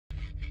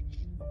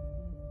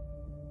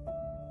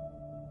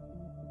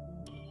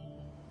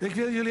Ik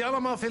wil jullie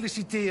allemaal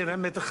feliciteren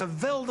met de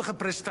geweldige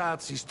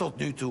prestaties tot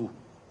nu toe.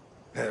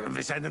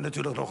 We zijn er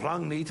natuurlijk nog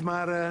lang niet,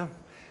 maar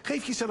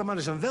geef jezelf maar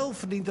eens een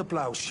welverdiend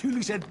applaus.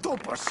 Jullie zijn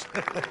toppers.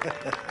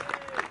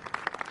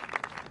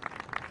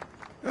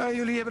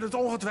 Jullie hebben het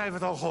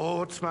ongetwijfeld al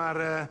gehoord,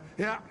 maar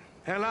ja,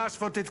 helaas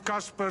wordt dit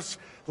Caspers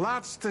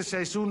laatste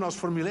seizoen als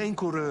Formule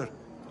 1-coureur.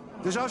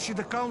 Dus als je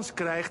de kans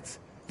krijgt,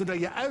 doe dan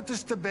je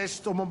uiterste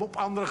best om hem op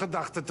andere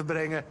gedachten te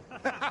brengen.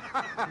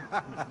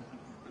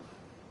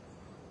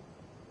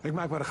 Ik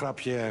maak maar een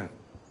grapje,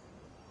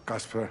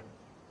 Casper.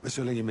 We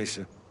zullen je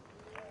missen.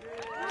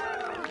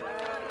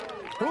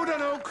 Hoe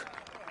dan ook,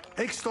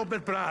 ik stop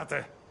met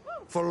praten.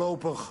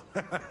 Voorlopig.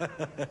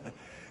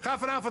 Ga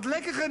vanavond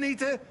lekker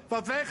genieten,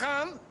 want wij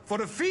gaan voor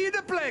de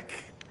 4e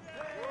plek.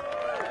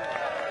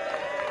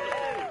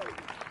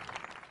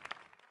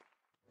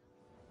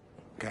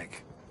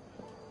 Kijk,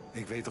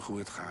 ik weet toch hoe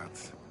het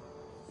gaat.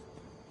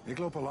 Ik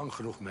loop al lang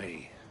genoeg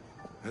mee.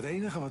 Het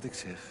enige wat ik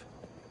zeg,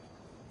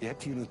 je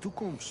hebt hier een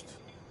toekomst.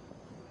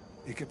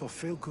 Ik heb al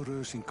veel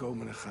coureurs zien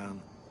komen en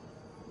gaan.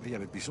 Maar jij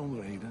bent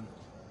bijzonder, Eden.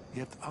 Je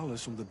hebt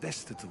alles om de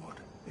beste te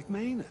worden. Ik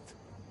meen het.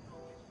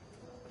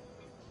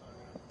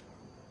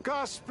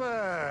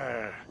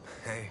 Casper!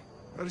 Hey.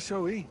 Waar is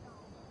Zoe?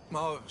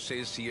 Oh, ze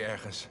is hier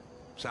ergens.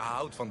 Ze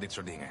houdt van dit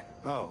soort dingen.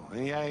 Oh,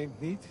 en jij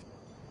niet?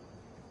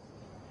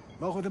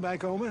 Mogen we erbij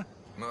komen?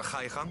 Maar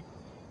ga je gang.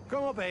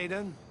 Kom op,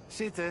 Eden.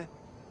 Zitten.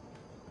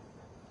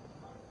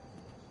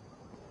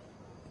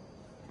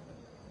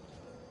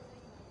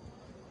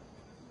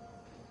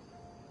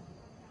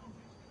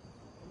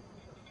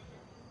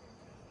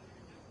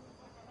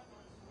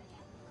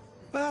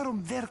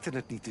 Waarom werkte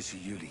het niet tussen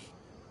jullie?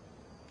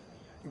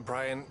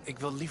 Brian, ik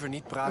wil liever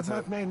niet Het praten.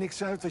 maakt mij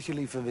niks uit wat je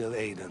liever wil,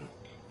 Eden.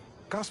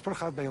 Casper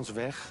gaat bij ons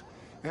weg.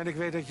 En ik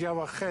weet dat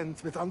jouw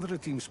agent met andere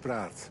teams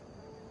praat.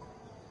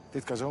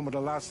 Dit kan zomaar de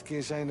laatste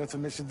keer zijn dat we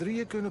met z'n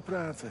drieën kunnen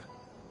praten.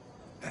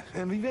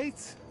 En wie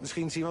weet,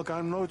 misschien zien we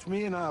elkaar nooit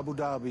meer naar Abu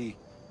Dhabi.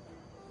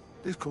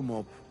 Dus kom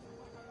op.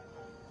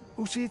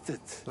 Hoe zit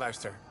het?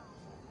 Luister,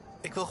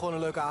 ik wil gewoon een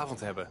leuke avond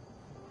hebben.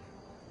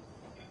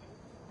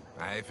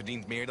 Hij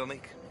verdient meer dan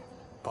ik.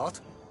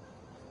 Wat?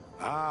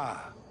 Ah,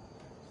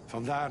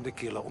 vandaar de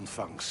kille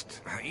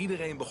ontvangst.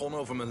 Iedereen begon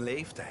over mijn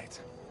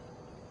leeftijd.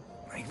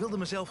 Maar ik wilde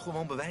mezelf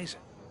gewoon bewijzen.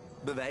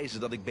 Bewijzen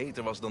dat ik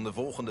beter was dan de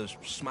volgende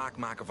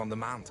smaakmaker van de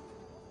maand.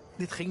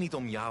 Dit ging niet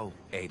om jou,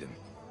 Eden.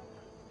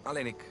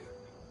 Alleen ik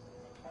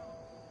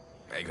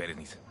weet het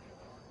niet.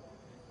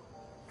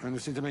 En hoe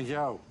zit het met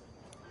jou?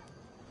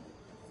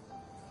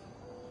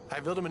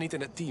 Hij wilde me niet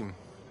in het team.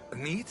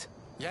 Niet?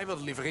 Jij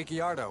wilde liever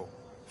Ricciardo.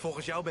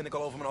 Volgens jou ben ik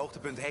al over mijn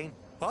hoogtepunt heen.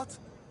 Wat?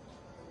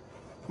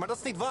 Maar dat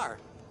is niet waar.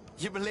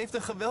 Je beleeft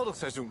een geweldig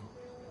seizoen.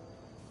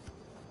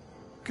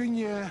 Kun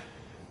je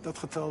dat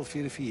getal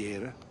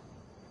verifiëren?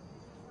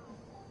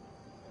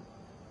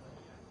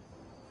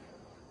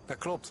 Dat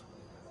klopt.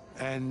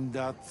 En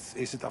dat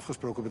is het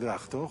afgesproken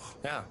bedrag, toch?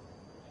 Ja.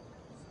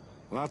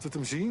 Laten we het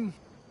hem zien.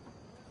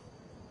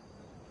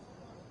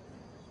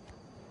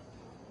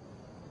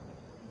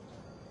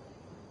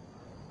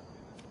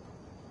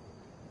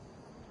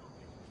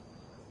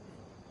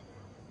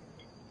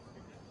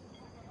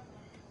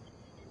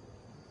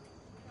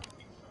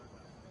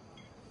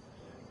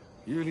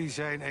 Jullie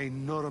zijn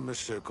enorme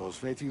sukkels,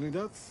 weten jullie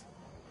dat?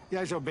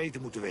 Jij zou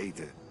beter moeten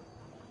weten.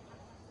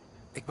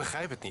 Ik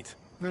begrijp het niet.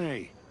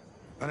 Nee,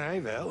 maar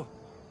hij wel.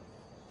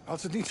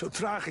 Als het niet zo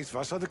tragisch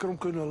was, had ik erom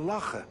kunnen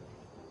lachen.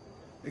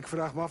 Ik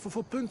vraag me af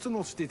hoeveel punten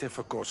ons dit heeft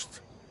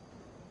gekost.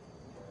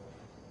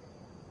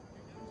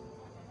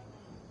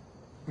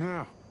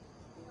 Nou,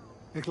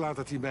 ik laat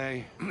het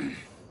hierbij.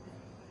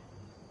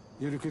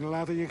 Jullie kunnen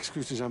later je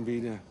excuses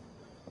aanbieden.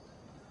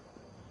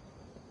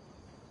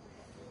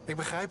 Ik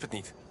begrijp het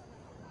niet.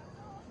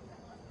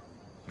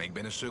 Ik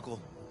ben een sukkel.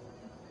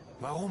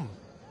 Waarom?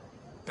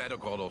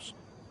 Paddockroddels.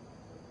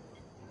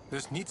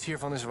 Dus niets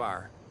hiervan is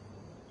waar.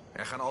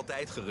 Er gaan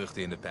altijd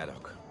geruchten in de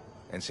paddock.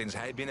 En sinds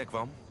hij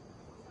binnenkwam,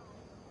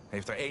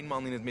 heeft er één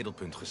man in het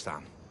middelpunt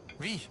gestaan.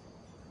 Wie?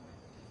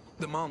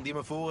 De man die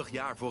me vorig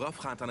jaar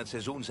voorafgaand aan het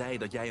seizoen zei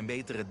dat jij een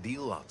betere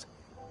deal had.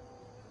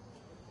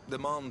 De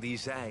man die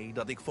zei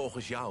dat ik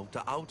volgens jou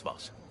te oud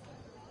was.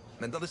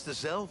 En dat is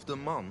dezelfde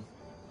man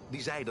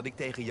die zei dat ik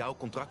tegen jouw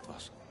contract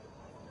was.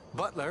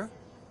 Butler?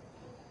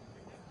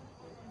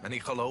 En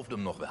ik geloofde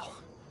hem nog wel.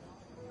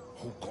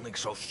 Hoe kon ik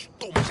zo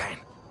stom zijn?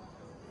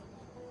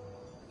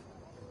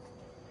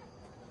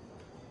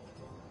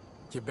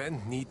 Je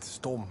bent niet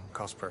stom,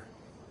 Casper.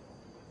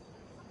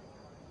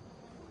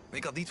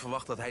 Ik had niet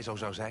verwacht dat hij zo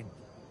zou zijn.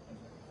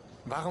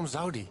 Waarom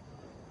zou die?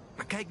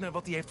 Maar kijk naar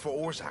wat hij heeft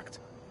veroorzaakt.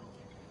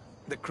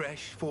 De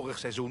crash vorig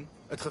seizoen,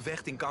 het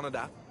gevecht in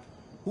Canada.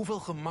 Hoeveel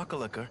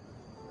gemakkelijker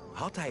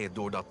had hij het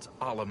door dat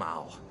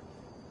allemaal?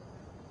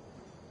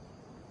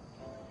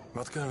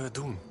 Wat kunnen we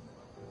doen?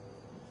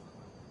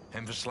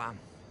 Hem verslaan.